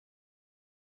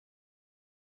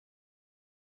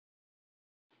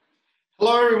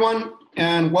Hello, everyone,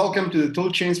 and welcome to the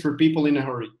Toolchains for People in a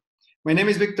Hurry. My name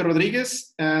is Victor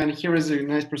Rodriguez, and here is a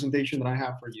nice presentation that I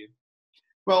have for you.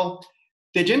 Well,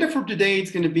 the agenda for today is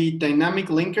going to be dynamic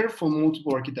linker for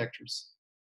multiple architectures,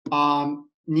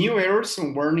 new errors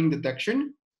in warning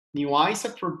detection, new ISA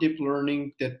for deep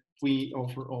learning that we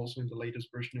offer also in the latest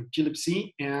version of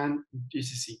GLIBC and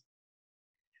GCC.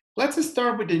 Let's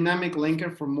start with dynamic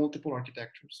linker for multiple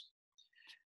architectures.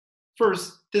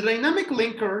 First, the dynamic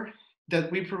linker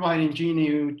that we provide in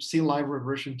GNU-C library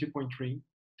version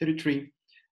 2.33,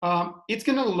 it's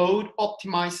going to load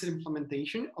optimized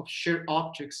implementation of shared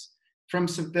objects from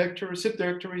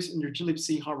subdirectories in your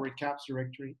GLIBC hardware caps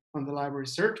directory on the library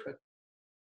search bed,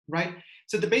 right?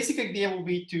 So the basic idea will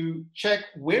be to check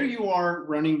where you are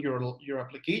running your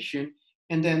application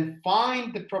and then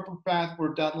find the proper path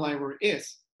where that library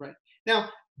is, right? Now,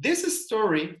 this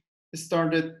story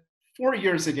started 4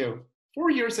 years ago. 4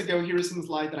 years ago, here is a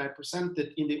slide that I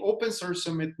presented in the Open Source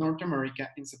Summit North America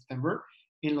in September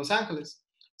in Los Angeles.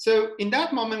 So in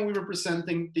that moment, we were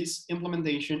presenting this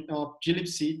implementation of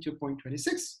GLIBC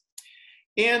 2.26.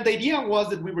 And the idea was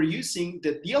that we were using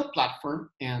the DL platform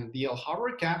and DL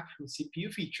hardware cap and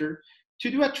CPU feature to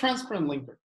do a transparent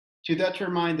linker to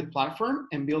determine the platform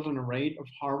and build an array of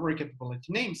hardware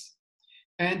capability names.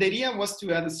 And the idea was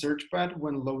to add a search pad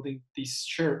when loading these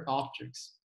shared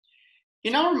objects.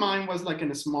 In our mind was like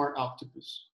in a smart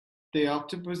octopus. The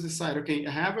octopus decided, okay, I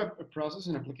have a process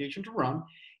and application to run,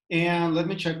 and let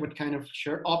me check what kind of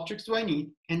shared objects do I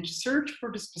need and search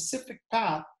for the specific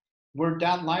path where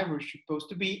that library is supposed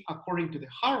to be according to the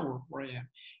hardware where I am.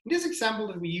 In this example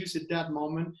that we used at that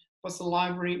moment was a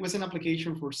library, was an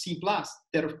application for C+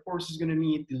 that of course is going to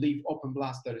need the leave open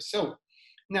blast.so.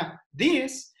 Now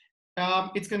this,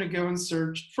 it's going to go and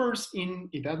search first in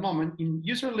that moment in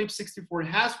user lib64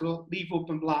 Haswell leave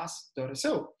open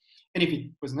blast.so. And if it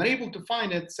was not able to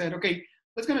find it, said, okay,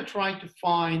 let's going to try to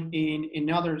find in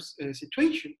another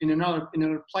situation, in another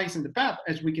place in the path,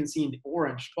 as we can see in the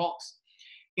orange box,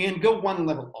 and go one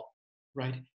level up,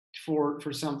 right, for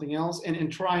something else,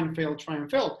 and try and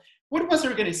fail. What was the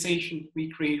organization we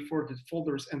create for the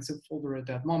folders and subfolder at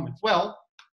that moment? Well,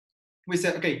 we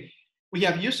said, okay, we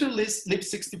have user list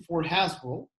lib64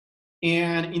 Haswell,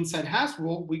 and inside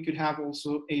Haswell, we could have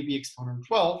also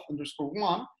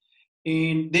AVX112_1,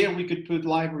 and there we could put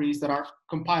libraries that are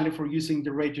compiled for using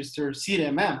the register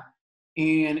CDMM,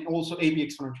 and also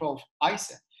AVX112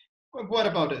 ISA. What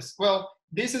about this? Well,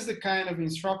 this is the kind of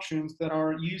instructions that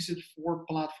are used for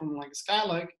platform like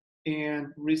Skylake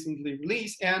and recently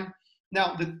released. And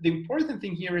now the important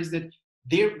thing here is that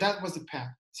that was the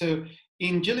path. So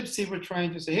in GLIBC, we're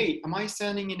trying to say, hey, am I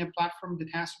standing in a platform that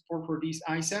has support for these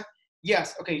ISA?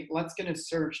 Yes, okay, let's get a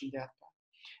search in that path.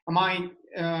 Am I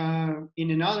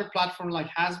in another platform like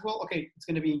Haswell? Okay, it's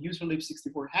gonna be in user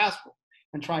lib64 Haswell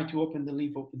and try to open the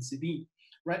leave OpenCV,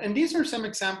 right? And these are some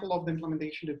example of the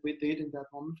implementation that we did in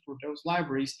that moment for those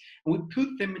libraries, and we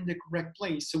put them in the correct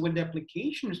place. So when the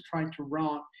application is trying to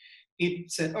run,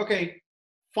 it said, okay,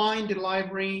 find the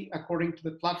library according to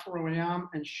the platform I am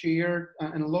and share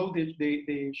and load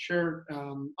the shared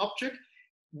object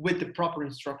with the proper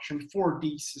instruction for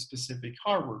this specific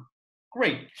hardware.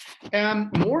 Great.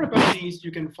 More about these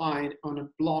you can find on a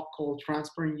blog called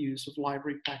Transparent Use of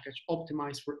Library Package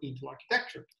Optimized for Intel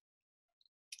Architecture.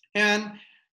 And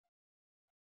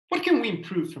what can we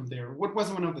improve from there? What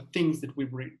was one of the things that we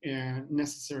were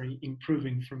necessary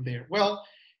improving from there? Well,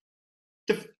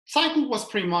 the cycle was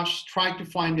pretty much try to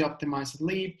find the optimized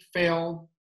leave, fail,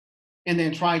 and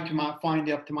then try to find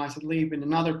the optimized leave in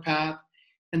another path,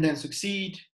 and then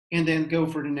succeed, and then go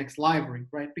for the next library,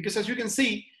 right? Because as you can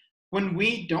see, when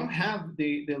we don't have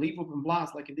the leave open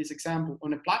blast, like in this example,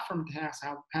 on a platform that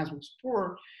has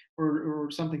support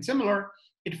or something similar,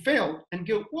 it failed and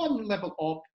go one level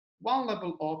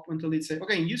up until it said,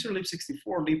 okay, in user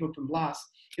lib64 leave open blast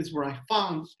is where I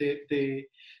found the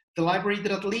library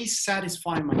that at least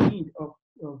satisfy my need of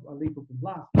a leave open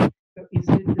blast. So is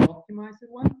it the optimized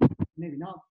one? Maybe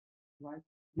not, right?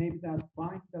 Maybe that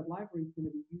library is going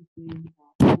to be using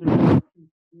other not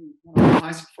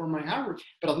optimized for my hardware,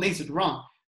 but at least it runs,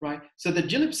 right? So the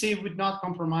GLIBC would not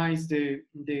compromise the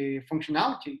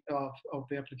functionality of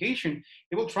the application.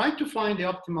 It will try to find the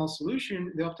optimal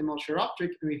solution, the optimal share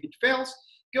object, and if it fails,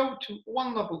 go to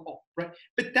one level up, right?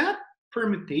 But that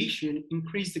permutation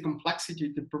increased the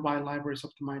complexity to provide libraries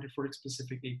optimized for a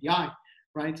specific API,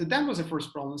 right? So that was the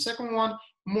first problem. The second one,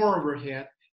 more overhead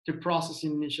to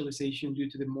processing initialization due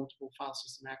to the multiple file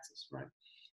system access, right?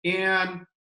 And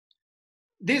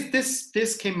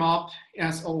this came up,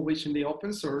 as always, in the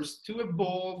open source to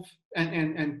evolve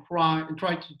and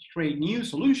try to create new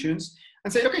solutions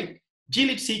and say, okay,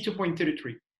 GLIBC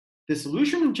 2.33. The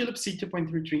solution in GLIBC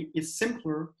 2.33 is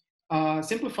simpler,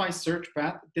 simplified search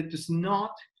path that does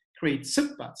not create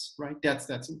subpaths, right?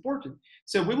 That's important.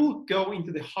 So we will go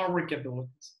into the hardware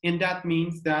capabilities. And that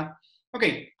means that,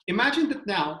 okay, imagine that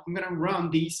now I'm gonna run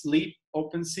this lib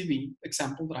OpenCV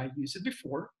example that I used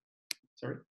before,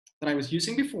 that I was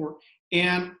using before,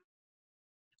 and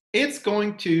it's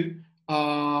going to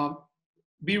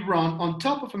be run on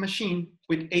top of a machine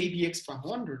with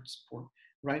AVX500 support,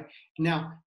 right?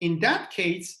 Now, in that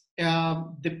case,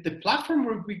 the platform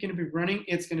where we're going to be running,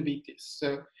 it's going to be this.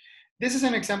 So this is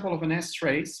an example of an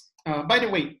S-trace. By the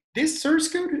way, this source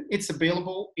code, it's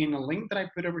available in a link that I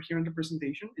put over here in the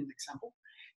presentation, in the example,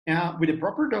 with a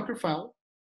proper Docker file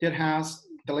that has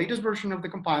the latest version of the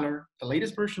compiler, the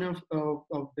latest version of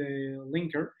the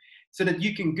linker, so that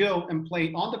you can go and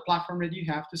play on the platform that you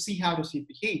have to see how does it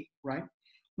behave, right?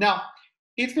 Now,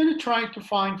 it's going to try to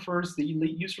find first the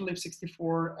user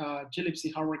lib64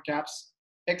 glibc hardware caps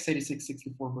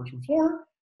x86-64 version 4,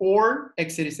 or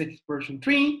x86 version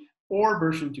 3, or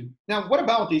version 2. Now, what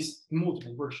about this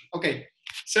multiple version? Okay,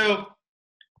 so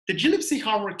the glibc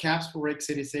hardware caps for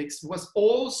x86 was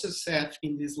also set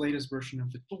in this latest version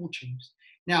of the Toolchains.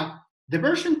 Now, the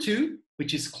version 2,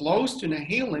 which is close to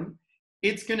Nehalem,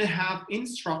 it's going to have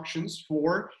instructions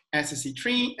for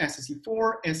SSE3,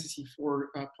 SSE4,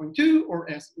 SSE4.2, or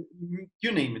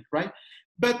you name it, right?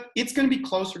 But it's going to be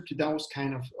closer to those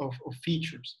kind of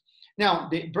features. Now,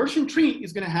 the version 3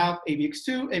 is going to have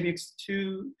AVX2,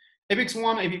 AVX1,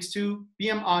 AVX2,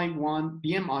 BMI1,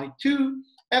 BMI2,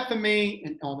 FMA,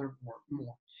 and other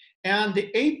more. And the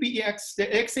APX, the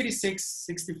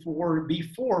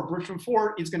x86-64B4 version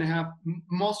 4 is going to have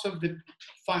most of the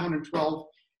 512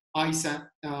 ISA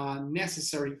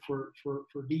necessary for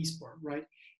this part, right?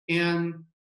 And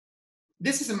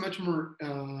this is a much more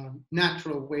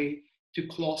natural way to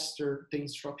cluster the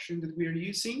instruction that we are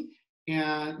using,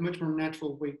 and much more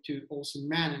natural way to also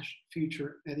manage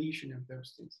future addition of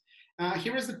those things.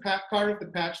 Here is the part of the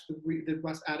patch that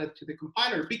was added to the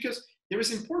compiler, because there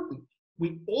is important.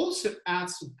 We also add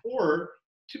support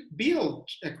to build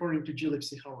according to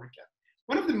glibc hardware cap.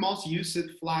 One of the most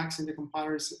used flags in the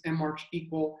compiler is march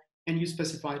equal, and you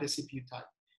specify the CPU type.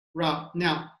 Right.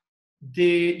 Now,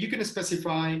 you can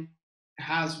specify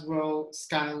Haswell,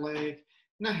 Skylake,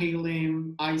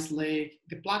 Nehalem, Ice Lake,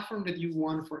 the platform that you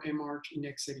want for march in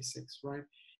x86, right?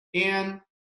 And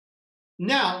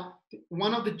now,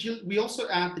 we also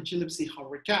add the glibc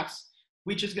hardware caps,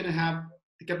 which is going to have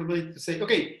the capability to say,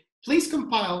 okay, please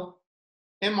compile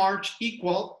march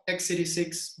equal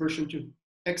x86 version 2,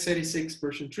 x86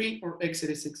 version 3, or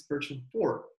x86 version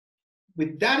 4.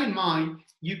 With that in mind,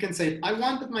 you can say, I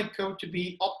wanted my code to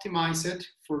be optimized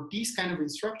for these kind of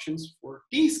instructions, for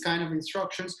these kind of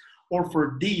instructions, or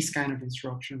for these kind of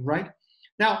instruction, right?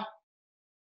 Now,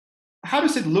 how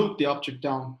does it look, the object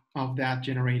down of that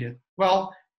generated?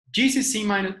 Well, GCC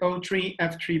 -03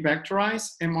 F3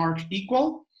 vectorize march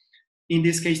equal, in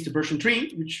this case to version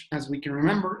 3, which, as we can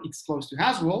remember, it's close to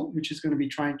Haswell, which is going to be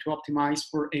trying to optimize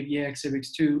for AVX,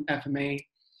 AVX2, FMA.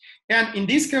 And in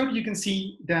this code, you can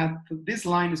see that this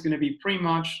line is going to be pretty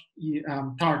much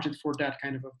targeted for that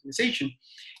kind of optimization.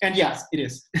 And yes, it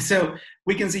is. So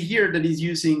we can see here that it's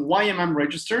using YMM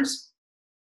registers,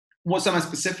 was on a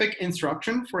specific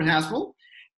instruction for Haswell.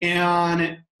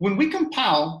 And when we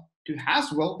compile to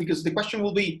Haswell, because the question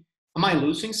will be, am I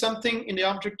losing something in the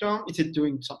object DOM? Is it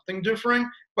doing something different?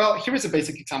 Well, here is a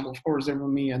basic example. Of course, there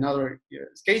will be another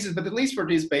cases, but at least for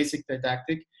this basic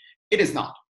didactic, it is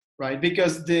not, right?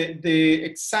 Because the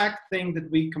exact thing that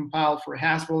we compile for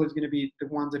Haswell is going to be the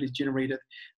one that is generated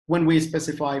when we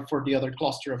specify for the other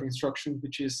cluster of instructions,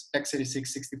 which is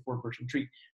x86-64 version 3.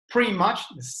 Pretty much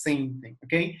the same thing,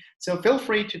 okay? So feel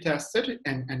free to test it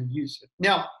and use it.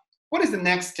 Now, what is the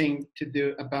next thing to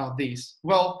do about this?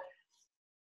 Well,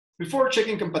 before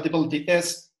checking compatibility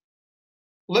is,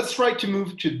 let's try to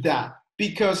move to that,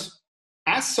 because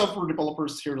as software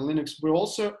developers here in Linux, we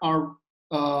also are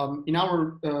in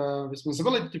our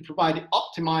responsibility to provide the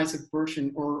optimized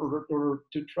version or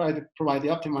to try to provide the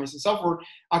optimized software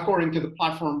according to the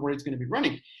platform where it's going to be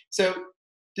running. So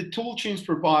the Toolchains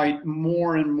provide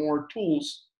more and more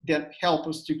tools that help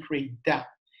us to create that.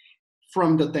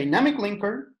 From the dynamic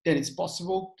linker, that it's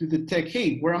possible to detect,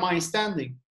 hey, where am I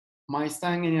standing? Am I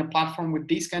standing in a platform with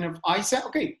this kind of ISA?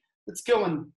 Okay, let's go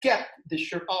and get the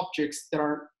shared objects that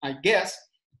are, I guess,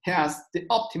 has the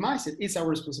optimized. It's our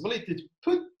responsibility to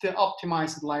put the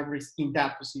optimized libraries in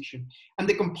that position. And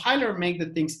the compiler make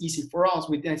the things easy for us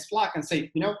with this flag and say,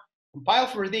 you know, compile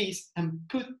for this and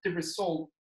put the result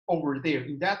over there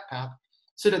in that path,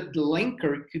 so that the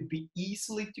linker could be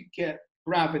easily to get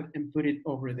grab it and put it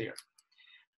over there.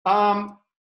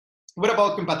 What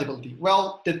about compatibility?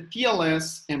 Well, the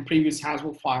TLS and previous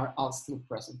Haswell file are still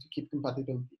present to keep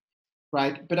compatibility,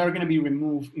 right? But are going to be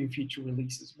removed in future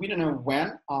releases. We don't know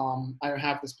when. I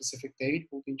have the specific date. It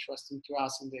will be interesting to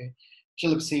us in the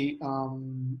GLIBC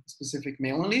specific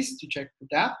mailing list to check for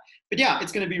that. But yeah,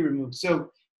 it's going to be removed.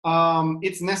 So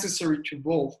it's necessary to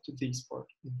evolve to this part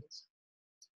in this.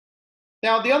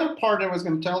 Now, the other part I was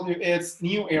going to tell you is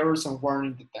new errors and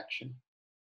warning detection.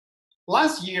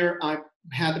 Last year, I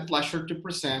had the pleasure to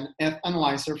present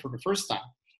F-Analyzer for the first time.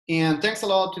 And thanks a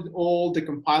lot to all the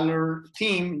compiler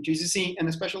team, GCC, and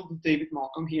especially to David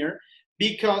Malcolm here,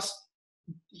 because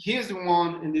he is the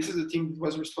one, and this is the team that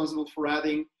was responsible for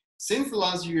adding, since the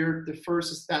last year, the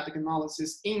first static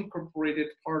analysis incorporated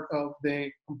part of the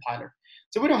compiler.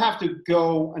 So we don't have to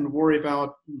go and worry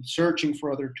about searching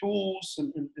for other tools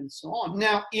and so on.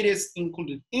 Now it is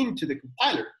included into the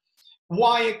compiler.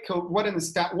 Why an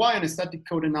static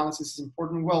code analysis is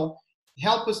important? Well,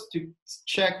 help us to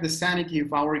check the sanity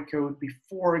of our code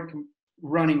before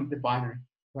running the binary,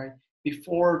 right?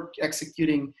 Before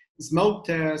executing smoke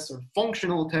tests or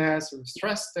functional tests or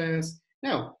stress tests.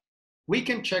 No, we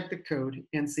can check the code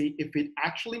and see if it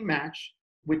actually matches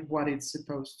with what it's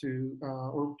supposed to,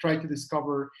 or try to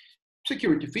discover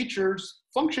security features,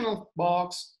 functional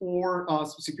bugs, or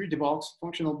security bugs,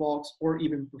 functional bugs, or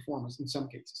even performance in some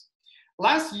cases.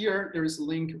 Last year, there is a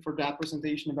link for that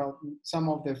presentation about some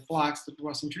of the flags that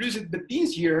was introduced, but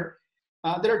this year,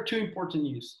 there are two important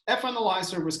news.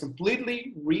 F-Analyzer was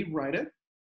completely rewritten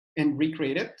and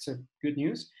recreated, so good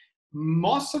news.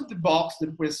 Most of the bugs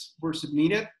that were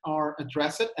submitted are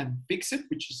addressed and fixed,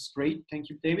 which is great. Thank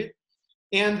you, David.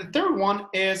 And the third one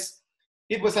is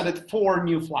it was added 4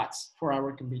 new flags for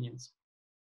our convenience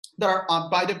that are,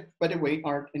 by the way,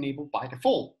 are enabled by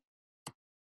default.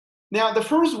 Now, the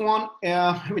first one,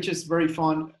 which is very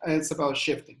fun, is about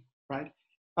shifting, right?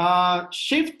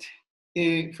 Shift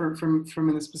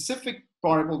from a specific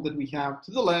variable that we have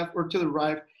to the left or to the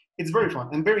right, it's very fun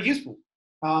and very useful.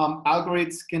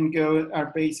 Algorithms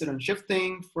are based on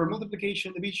shifting for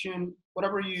multiplication, division,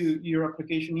 whatever your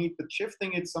application needs, but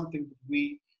shifting is something that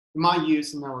we might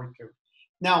use in our code.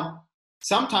 Now,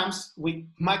 sometimes we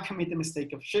might commit the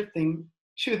mistake of shifting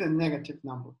to the negative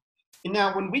number. And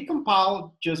now when we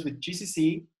compile just with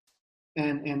GCC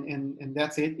and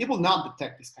that's it, it will not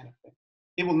detect this kind of thing.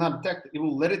 It will not detect it. It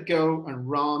will let it go and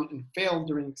run and fail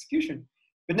during execution.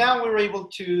 But now we're able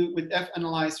to, with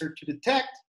F-Analyzer, to detect.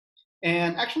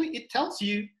 And actually, it tells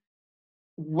you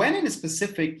when in a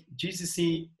specific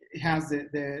GCC has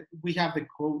we have the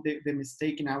code, the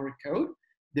mistake in our code,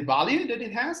 the value that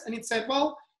it has, and it said,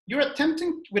 well, you're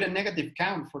attempting with a negative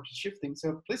count for shifting,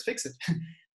 so please fix it.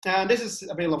 And this is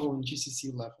available in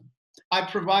GCC 11. I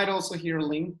provide also here a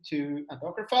link to a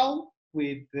Docker file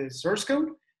with the source code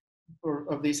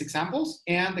of these examples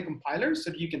and the compiler,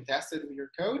 so that you can test it with your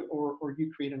code, or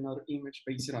you create another image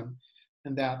based on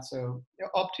that. So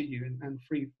up to you and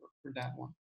free for that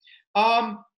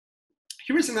one.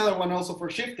 Here is another one also for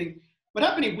shifting. What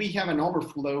happens if we have an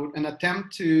overflow and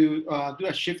attempt to do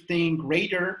a shifting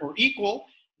greater or equal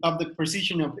of the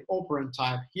precision of the operand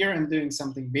type? Here I'm doing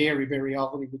something very, very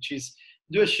ugly, which is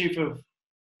do a shift of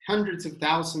hundreds of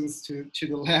thousands to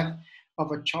the left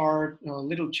of a chart, a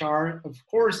little chart. Of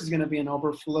course, it's going to be an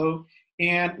overflow.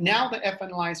 And now the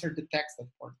F-Analyzer detects that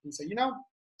part and say, you know,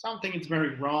 something is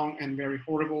very wrong and very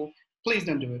horrible. Please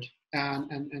don't do it.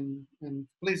 And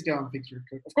please go and fix your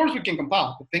code. Of course, we can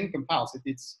compile. The thing compiles.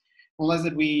 It's unless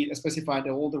that we specify that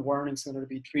all the warnings are going to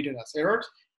be treated as errors,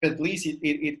 but at least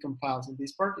it compiles in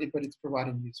this part, but it's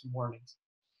providing you some warnings.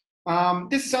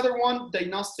 This is other one,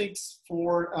 diagnostics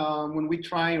for when we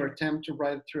try or attempt to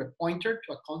write through a pointer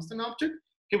to a constant object.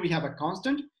 Here we have a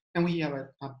constant and we have a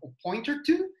pointer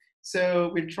too.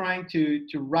 So we're trying to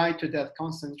write to that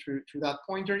constant through that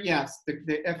pointer. Yes,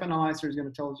 the F-Analyzer is going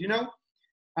to tell us, you know,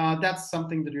 that's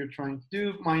something that you're trying to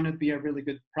do. Might not be a really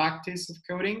good practice of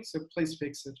coding, so please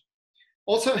fix it.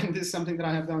 Also, and this is something that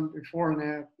I have done before,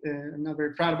 and I'm not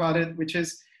very proud about it, which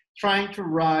is trying to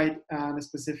write a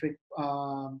specific,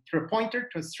 through a pointer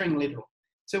to a string literal.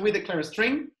 So we declare a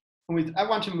string, and I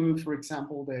want to move, for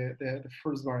example, the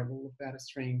first variable of that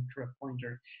string to a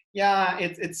pointer. Yeah,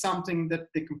 it's something that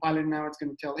the compiler now is going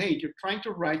to tell, hey, you're trying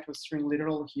to write to a string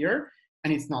literal here,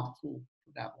 and it's not cool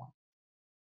for that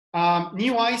one.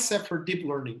 New ISA for deep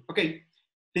learning. Okay,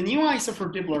 the new ISA for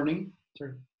deep learning,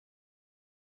 sorry.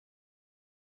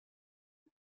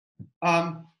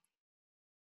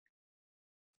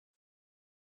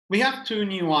 We have 2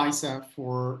 new ISA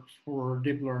for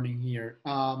deep learning here.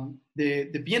 The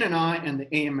BNNI and the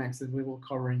AMX that we will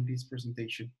cover in this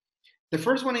presentation. The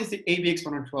first one is the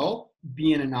AVX112,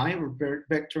 BNNI, or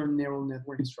Vector Neural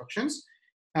Network Instructions.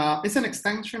 It's an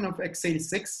extension of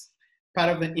x86, part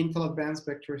of the Intel Advanced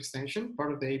Vector Extension,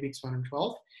 part of the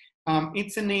AVX112.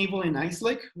 It's enabled in Ice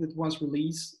Lake that was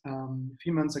released a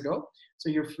few months ago. So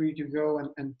you're free to go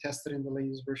and test it in the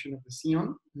latest version of the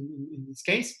Xeon in this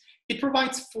case. It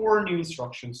provides 4 new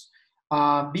instructions.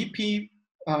 BP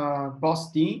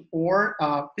boss D, or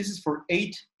this is for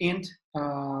 8 int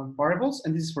variables,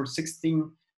 and this is for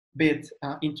 16-bit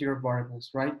integer variables,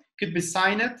 right? Could be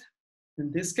signed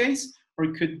in this case, or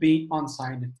it could be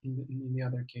unsigned in the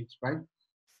other case, right?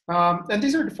 And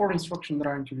these are the 4 instructions that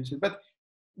are introduced. But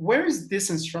where is this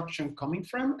instruction coming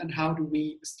from, and how do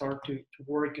we start to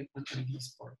work on this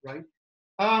part, right?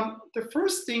 The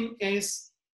first thing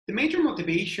is the major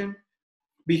motivation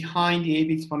behind the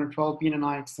AVX112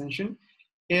 BNNI extension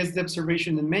is the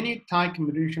observation that many tight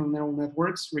convolutional neural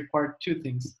networks require 2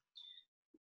 things.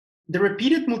 The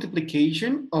repeated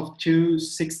multiplication of 2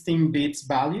 16-bit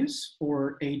values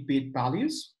or 8-bit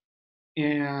values,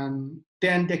 and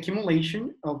then the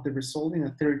accumulation of the result in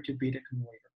a 32-bit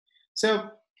accumulator. So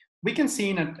we can see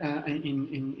in a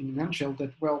nutshell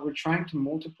that, well, we're trying to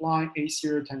multiply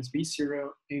A0 times B0,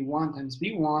 A1 times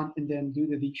B1, and then do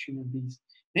the addition of these.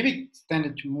 Maybe extend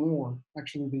it to more.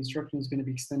 Actually, the instruction is going to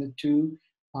be extended to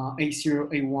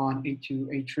A0, A1, A2,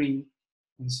 A3,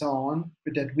 and so on,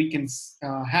 but that we can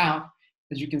have,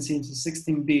 as you can see, it's a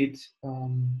 16-bit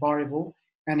variable,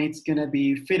 and it's going to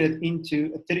be fitted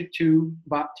into a 32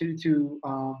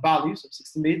 values of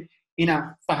 16-bit in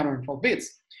a 512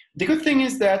 bits. The good thing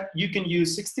is that you can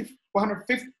use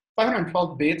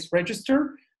 512 bits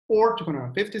register, or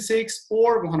 256,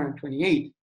 or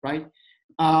 128, right?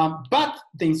 But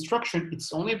the instruction,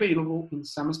 it's only available in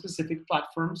some specific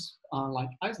platforms like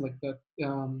Ice Lake, that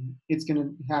it's going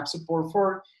to have support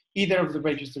for either of the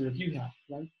registers that you have,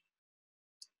 right?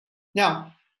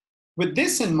 Now, with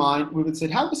this in mind, we would say,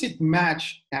 how does it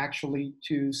match actually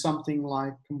to something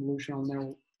like convolutional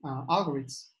neural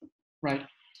algorithms, right?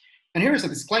 And here's a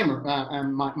disclaimer.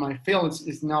 My field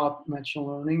is not machine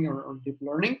learning or deep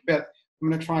learning, but I'm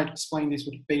going to try to explain this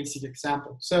with a basic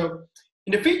example. So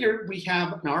in the figure, we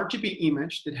have an RGB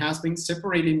image that has been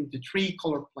separated into 3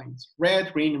 color planes,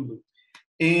 red, green, and blue.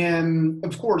 And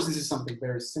of course, this is something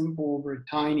very simple, very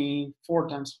tiny,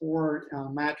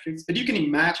 4x4 matrix, but you can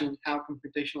imagine how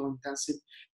computational intensive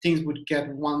things would get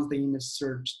once the image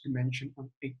search dimension on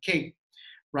 8K.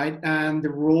 Right? And the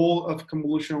role of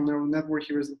convolutional neural network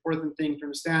here is the important thing to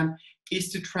understand,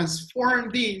 is to transform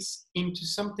these into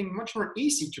something much more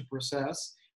easy to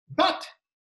process, but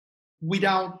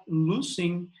without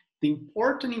losing the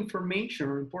important information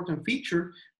or important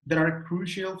feature that are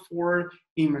crucial for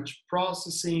image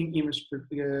processing, image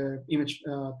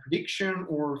prediction,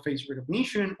 or face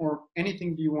recognition, or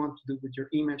anything you want to do with your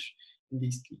image in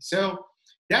this case. So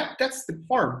that's the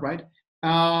part, right?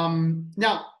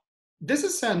 Now, this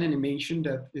is an animation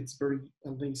that it's very,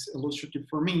 at least, illustrative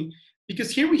for me,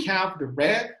 because here we have the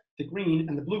red, the green,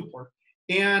 and the blue part.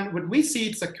 And what we see,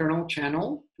 it's a kernel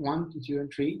channel, 1, 2,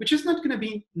 and 3, which is not going to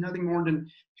be nothing more than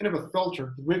kind of a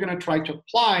filter. We're going to try to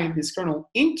apply this kernel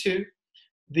into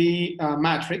the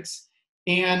matrix,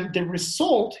 and the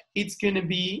result, it's going to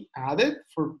be added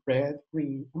for red,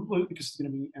 green, and blue, because it's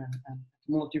going to be an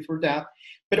cumulative for that.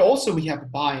 But also we have a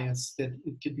bias that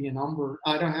it could be a number.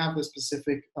 I don't have the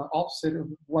specific offset of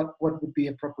what would be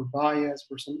a proper bias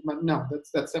for some, but no,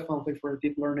 that's definitely for a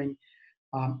deep learning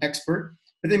expert.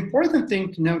 But the important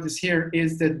thing to notice here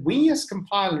is that we as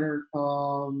compiler,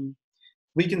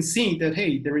 we can see that,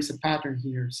 hey, there is a pattern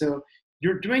here. So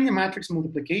you're doing a matrix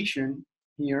multiplication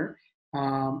here,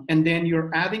 and then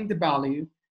you're adding the value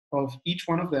of each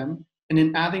one of them, and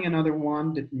then adding another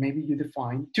one that maybe you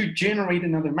define to generate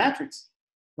another matrix,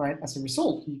 right? As a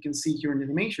result, you can see here in the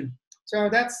animation. So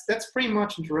that's pretty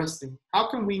much interesting.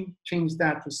 How can we change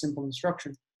that to a simple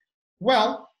instruction?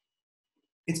 Well,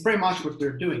 it's pretty much what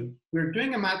we're doing. We're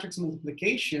doing a matrix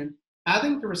multiplication,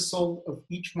 adding the result of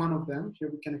each one of them. Here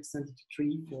we can extend it to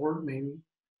 3, 4, maybe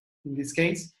in this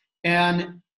case,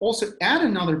 and also add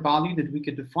another value that we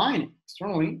could define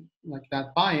externally, like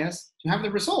that bias, to have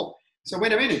the result. So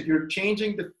wait a minute, you're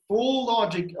changing the full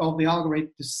logic of the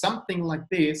algorithm to something like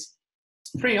this.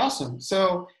 It's pretty awesome.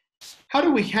 So how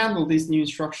do we handle this new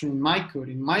instruction in my code,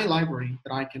 in my library,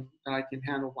 that I can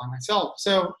handle by myself?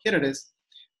 So here it is.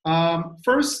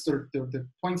 First, the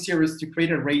point here is to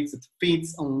create arrays that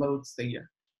feeds and loads data.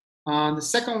 The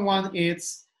second one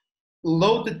is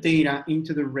load the data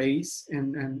into the arrays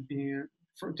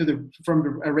from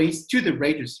the arrays to the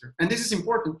register. And this is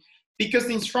important because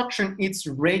the instruction, it's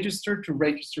register to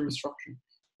register instruction.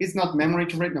 It's not memory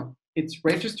to read, no. It's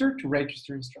register to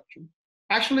register instruction.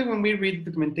 Actually, when we read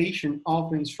the documentation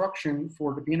of the instruction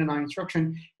for the BNNI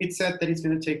instruction, it said that it's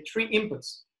going to take 3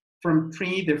 inputs from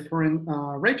 3 different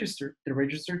registers. The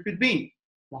register could be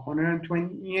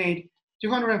 128,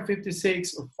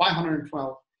 256, or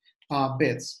 512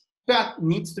 bits. That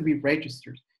needs to be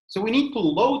registered. So we need to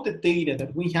load the data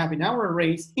that we have in our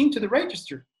arrays into the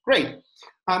register. Great.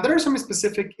 There are some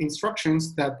specific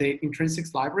instructions that the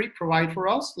intrinsics library provide for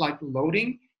us, like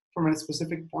loading from a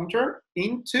specific pointer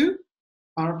into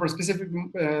for a specific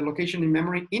location in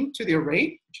memory into the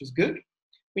array, which is good.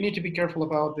 We need to be careful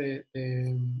about the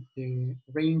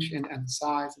range and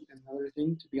size and other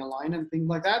things to be aligned and things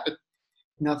like that, but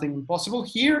nothing impossible.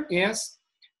 Here is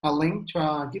a link to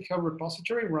a GitHub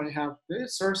repository where I have the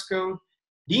source code,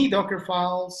 the Docker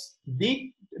files,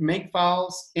 the make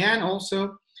files, and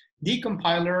also the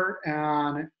compiler.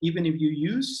 And even if you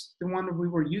use the one that we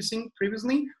were using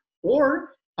previously,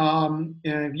 or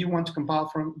if you want to compile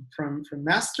from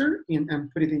master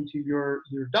and put it into your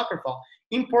Docker file.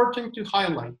 Important to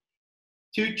highlight.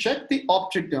 To check the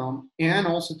object DOM and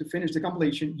also to finish the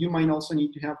compilation, you might also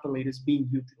need to have the latest Bean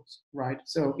utils, right?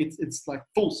 So it's like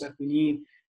full set. We need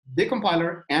the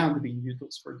compiler and the Bean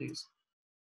utils for this.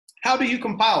 How do you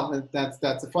compile? That's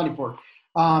the funny part.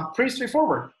 Pretty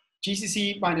straightforward.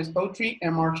 GCC -o3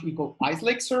 march equal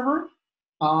isolate server,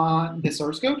 the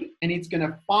source code, and it's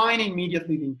gonna find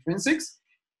immediately the intrinsics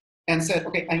and said,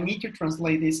 okay, I need to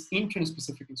translate this into a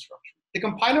specific instruction. The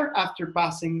compiler, after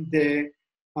passing the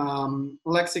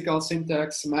lexical,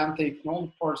 syntax, semantic, and all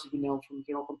the parts that we know from the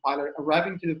general compiler,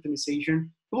 arriving to the optimization,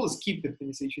 we will skip the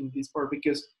optimization in this part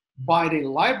because by the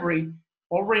library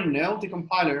already know the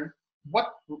compiler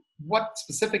what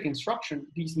specific instruction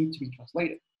these need to be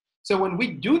translated. So when we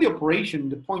do the operation,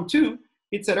 the point 2,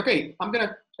 it said, okay, I'm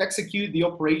gonna execute the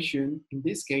operation in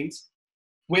this case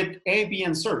with A, B,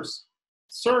 and source.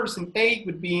 Source in A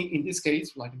would be, in this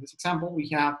case, like in this example, we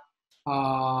have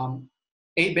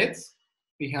 8 bits.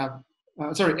 We have,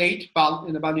 8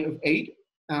 in the value of 8,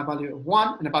 a value of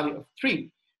 1, and a value of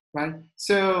 3, right?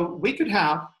 So we could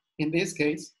have, in this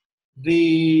case,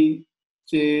 the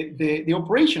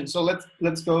operation. So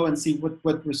let's go and see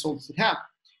what results it have.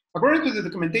 According to the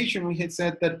documentation, we had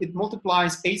said that it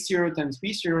multiplies A0 times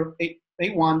B0,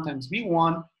 A1 times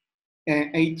B1,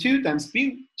 A2 times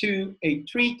B2,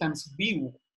 A3 times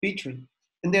B3.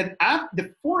 And then add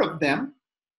the 4 of them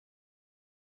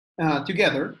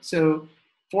together. So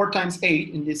 4 times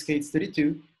 8, in this case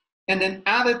 32, and then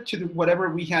add it to whatever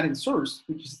we had in source,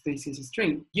 which is the CSS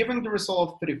string, giving the result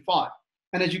of 35.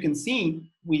 And as you can see,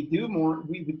 we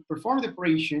perform the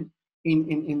operation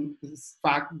in this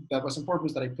fact that was on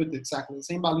purpose that I put exactly the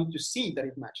same value to see that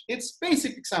it matched. It's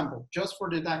basic example, just for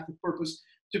didactic purpose,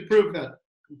 to prove that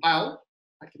compile,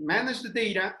 I can manage the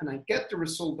data, and I get the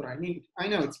result that I need. I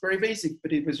know it's very basic,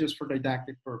 but it was just for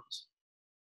didactic purpose.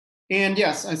 And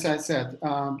yes, as I said,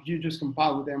 you just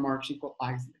compile with march equal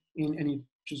isolate, and it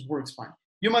just works fine.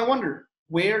 You might wonder,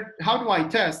 how do I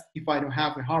test if I don't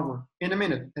have the hardware? In a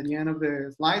minute, at the end of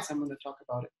the slides, I'm going to talk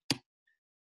about it.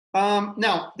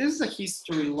 Now, this is a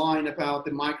history line about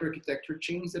the microarchitecture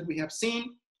change that we have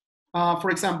seen. For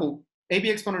example, AB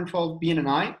exponent 12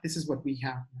 BNNI, this is what we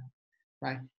have now,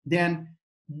 right? Then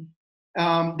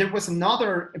there was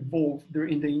another evolve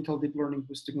in the Intel Deep Learning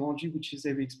Boost technology, which is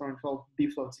AB exponent 12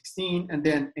 bfloat 16, and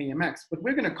then AMX. What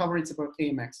we're going to cover is about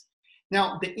AMX.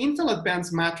 Now, the Intel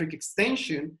Advanced Matrix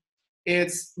extension,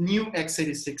 it's new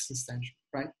x86 extension,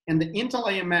 right? And the Intel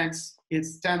AMX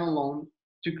is standalone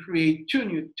to create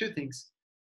two things.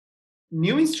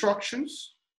 New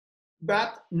instructions,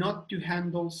 but not to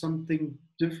handle something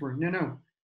different. No,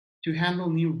 to handle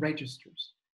new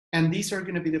registers. And these are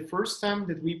going to be the first time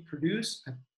that we produce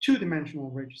a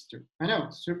 2-dimensional register. I know,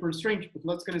 it's super strange, but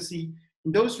let's going to see.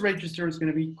 Those registers are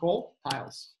going to be called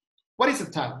tiles. What is a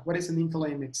tile? What is an Intel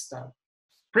AMX tile?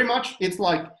 Pretty much, it's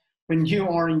like when you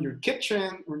are in your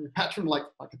kitchen or in your bathroom, like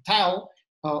a tile,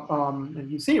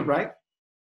 and you see it, right?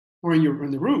 Or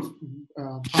in the roof.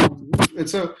 And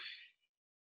so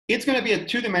it's going to be a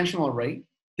 2-dimensional array.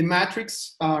 The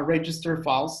matrix register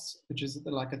files, which is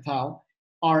like a tile,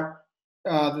 are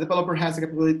the developer has the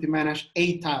capability to manage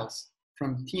 8 tiles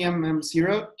from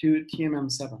TMM0 to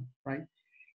TMM7, right?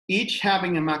 Each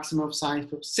having a maximum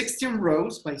size of 16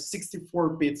 rows by 64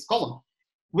 bits column,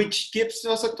 which gives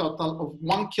us a total of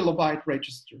 1 kilobyte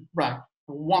register, right?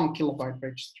 A 1 kilobyte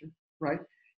register, right?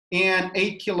 And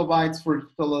 8 kilobytes for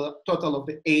the total of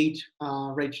the 8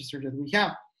 registers that we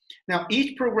have. Now,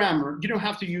 each programmer, you don't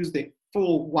have to use the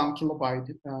full 1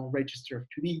 kilobyte register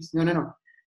to these. No.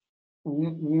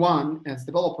 One, as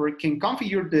developer, can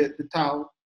configure the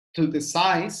tile to the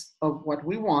size of what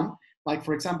we want. Like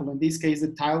for example, in this case,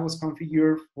 the tile was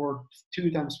configured for 2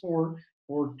 times 4,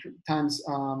 or times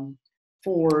 3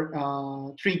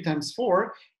 times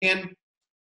 4, and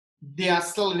the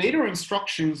accelerator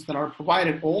instructions that are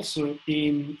provided also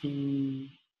in the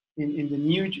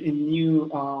new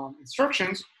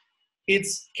instructions,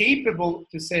 it's capable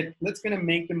to say, let's gonna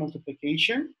make the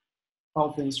multiplication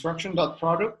of the instruction dot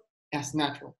product as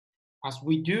natural. As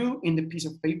we do in the piece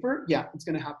of paper, yeah, it's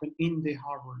gonna happen in the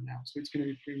hardware now. So it's gonna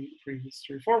be pretty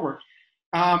straightforward.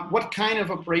 What kind of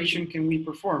operation can we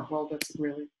perform? Well, that's a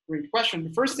really great question.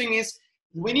 The first thing is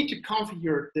we need to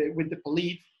configure with the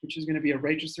delete, which is going to be a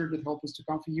register that helps us to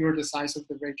configure the size of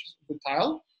the register, the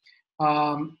tile.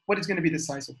 What is going to be the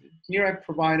size of it? Here I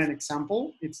provide an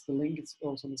example. It's the link. It's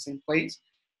also in the same place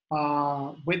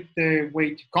with the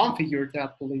way to configure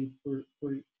that delete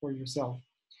for yourself.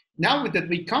 Now with that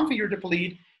we configure the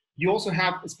delete, you also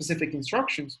have specific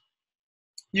instructions.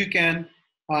 You can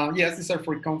yes, these are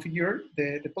for configure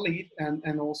the delete,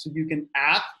 and also you can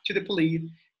add to the delete,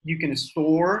 you can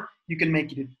store, you can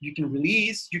make it, you can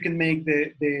release, you can make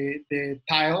the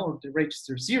tile or the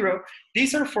register 0.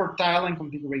 These are for tile and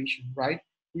configuration, right?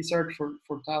 These are for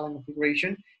tile and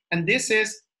configuration. And this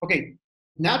is, okay,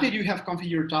 now that you have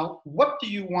configured tile, what do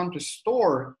you want to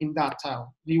store in that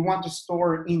tile? Do you want to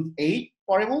store int 8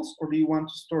 variables, or do you want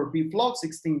to store bfloat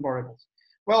 16 variables?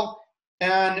 Well,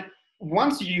 and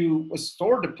once you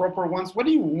store the proper ones, what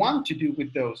do you want to do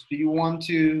with those? Do you want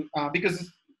to, because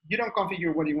you don't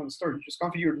configure what you want to store, you just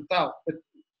configure the tile, but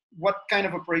what kind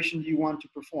of operation do you want to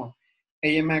perform?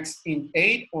 AMX int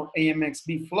 8 or AMX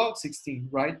bfloat 16,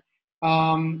 right?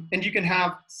 And you can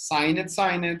have sign it,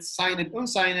 unsign it, unsign it,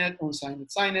 sign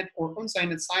it, or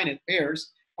unsign it, sign it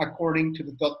pairs according to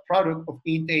the dot product of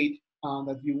int 8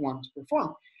 that you want to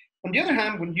perform. On the other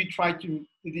hand, when you try to,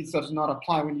 this does not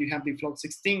apply when you have bfloat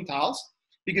 16 tiles,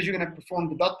 because you're going to perform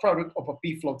the dot product of a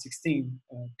bfloat 16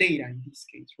 data in this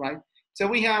case, right? So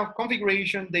we have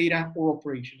configuration, data, or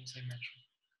operation, as I mentioned.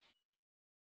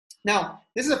 Now,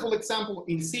 this is a full example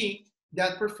in C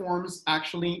that performs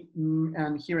actually,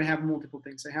 and here I have multiple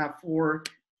things. I have for,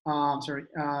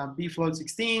 bfloat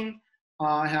 16,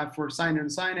 I have for sign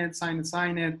it, sign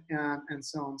it, and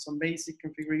so on, some basic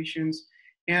configurations.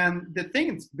 And the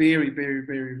thing is very, very,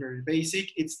 very, very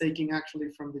basic. It's taking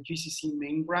actually from the GCC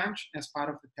main branch as part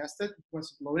of the tested, it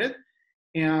was uploaded.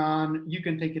 And you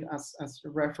can take it as a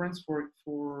reference for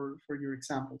your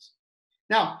examples.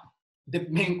 Now, the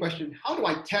main question, how do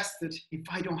I test it if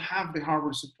I don't have the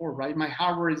hardware support, right? My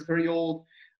hardware is very old.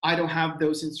 I don't have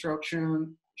those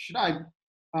instructions. Should I,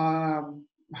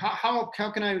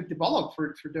 how can I develop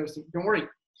for those things? Don't worry.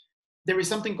 There is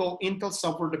something called Intel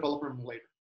Software Developer Emulator.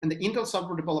 And the Intel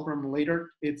Software Developer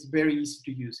Emulator, it's very easy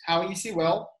to use. How easy?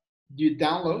 Well, you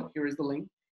download, here is the link,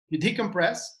 you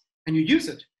decompress, and you use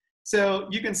it. So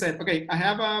you can say, okay, I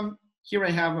have, here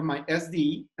I have my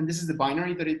SD, and this is the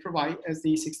binary that it provides,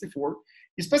 SD64.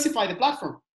 You specify the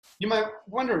platform. You might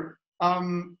wonder,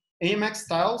 AMX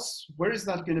tiles, where is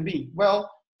that gonna be?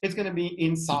 Well, it's gonna be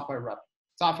in Sapphire Rapid.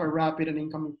 Sapphire Rapid, an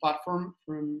incoming platform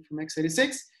from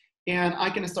x86. And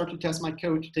I can start to test my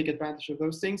code to take advantage of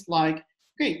those things like,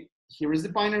 okay, here is the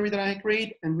binary that I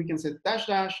create, and we can set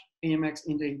 -- AMX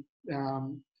int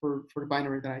for the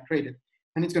binary that I created.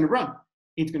 And it's gonna run.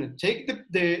 It's gonna take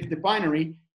the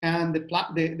binary and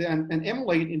and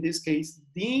emulate, in this case,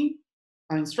 the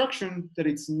instruction that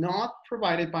it's not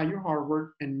provided by your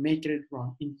hardware and make it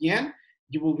run. In the end,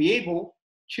 you will be able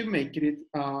to make it,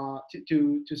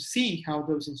 to see how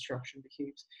those instructions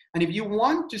behaves. And if you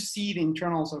want to see the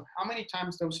internals of how many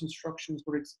times those instructions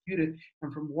were executed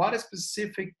and from what a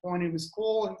specific point it was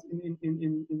called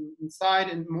inside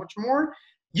and much more,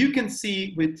 you can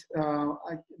see with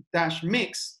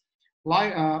 -mix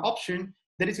option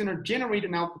that is going to generate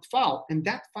an output file. And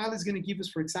that file is going to give us,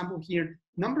 for example, here,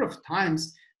 number of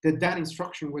times that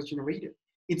instruction was generated.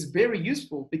 It's very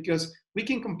useful because we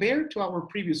can compare to our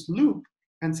previous loop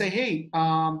and say, hey,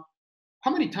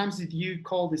 how many times did you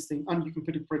call this thing? And you can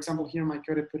put it, for example, here in my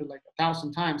code, I put it like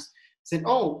 1,000 times. Said,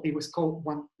 oh, it was called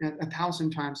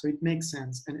 1,000 times, so it makes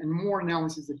sense. And more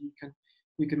analysis that you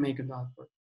can make of that.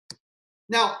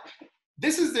 Now,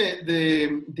 this is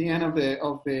the end of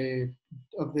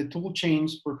the tool chains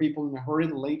for people in a hurry.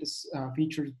 The latest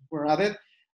features were added.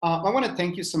 I want to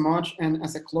thank you so much. And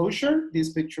as a closure, this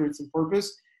picture is on purpose.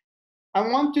 I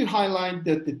want to highlight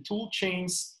that the tool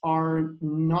chains are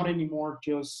not anymore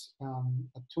just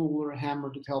a tool or a hammer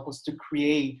to help us to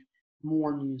create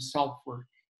more new software.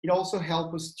 It also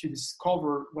helps us to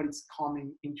discover what is coming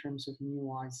in terms of new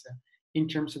ISA, in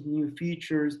terms of new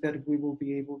features that we will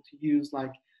be able to use,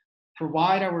 like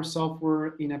provide our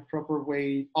software in a proper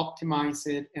way, optimize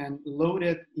it, and load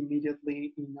it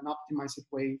immediately in an optimized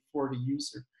way for the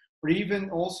user. Or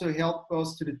even also help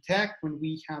us to detect when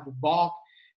we have a bug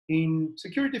in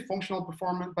security functional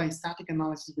performance by static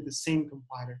analysis with the same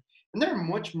compiler. And there are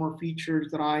much more features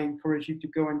that I encourage you to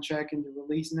go and check in the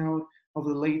release note of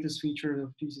the latest features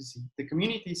of GCC. The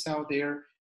community is out there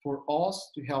for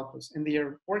us to help us, and they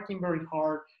are working very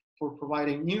hard for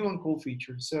providing new and cool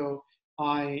features. So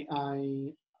I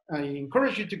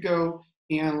encourage you to go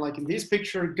and, like in this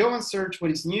picture, go and search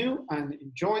what is new and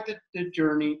enjoy the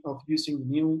journey of using the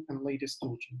new and latest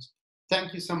toolchains.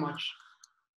 Thank you so much.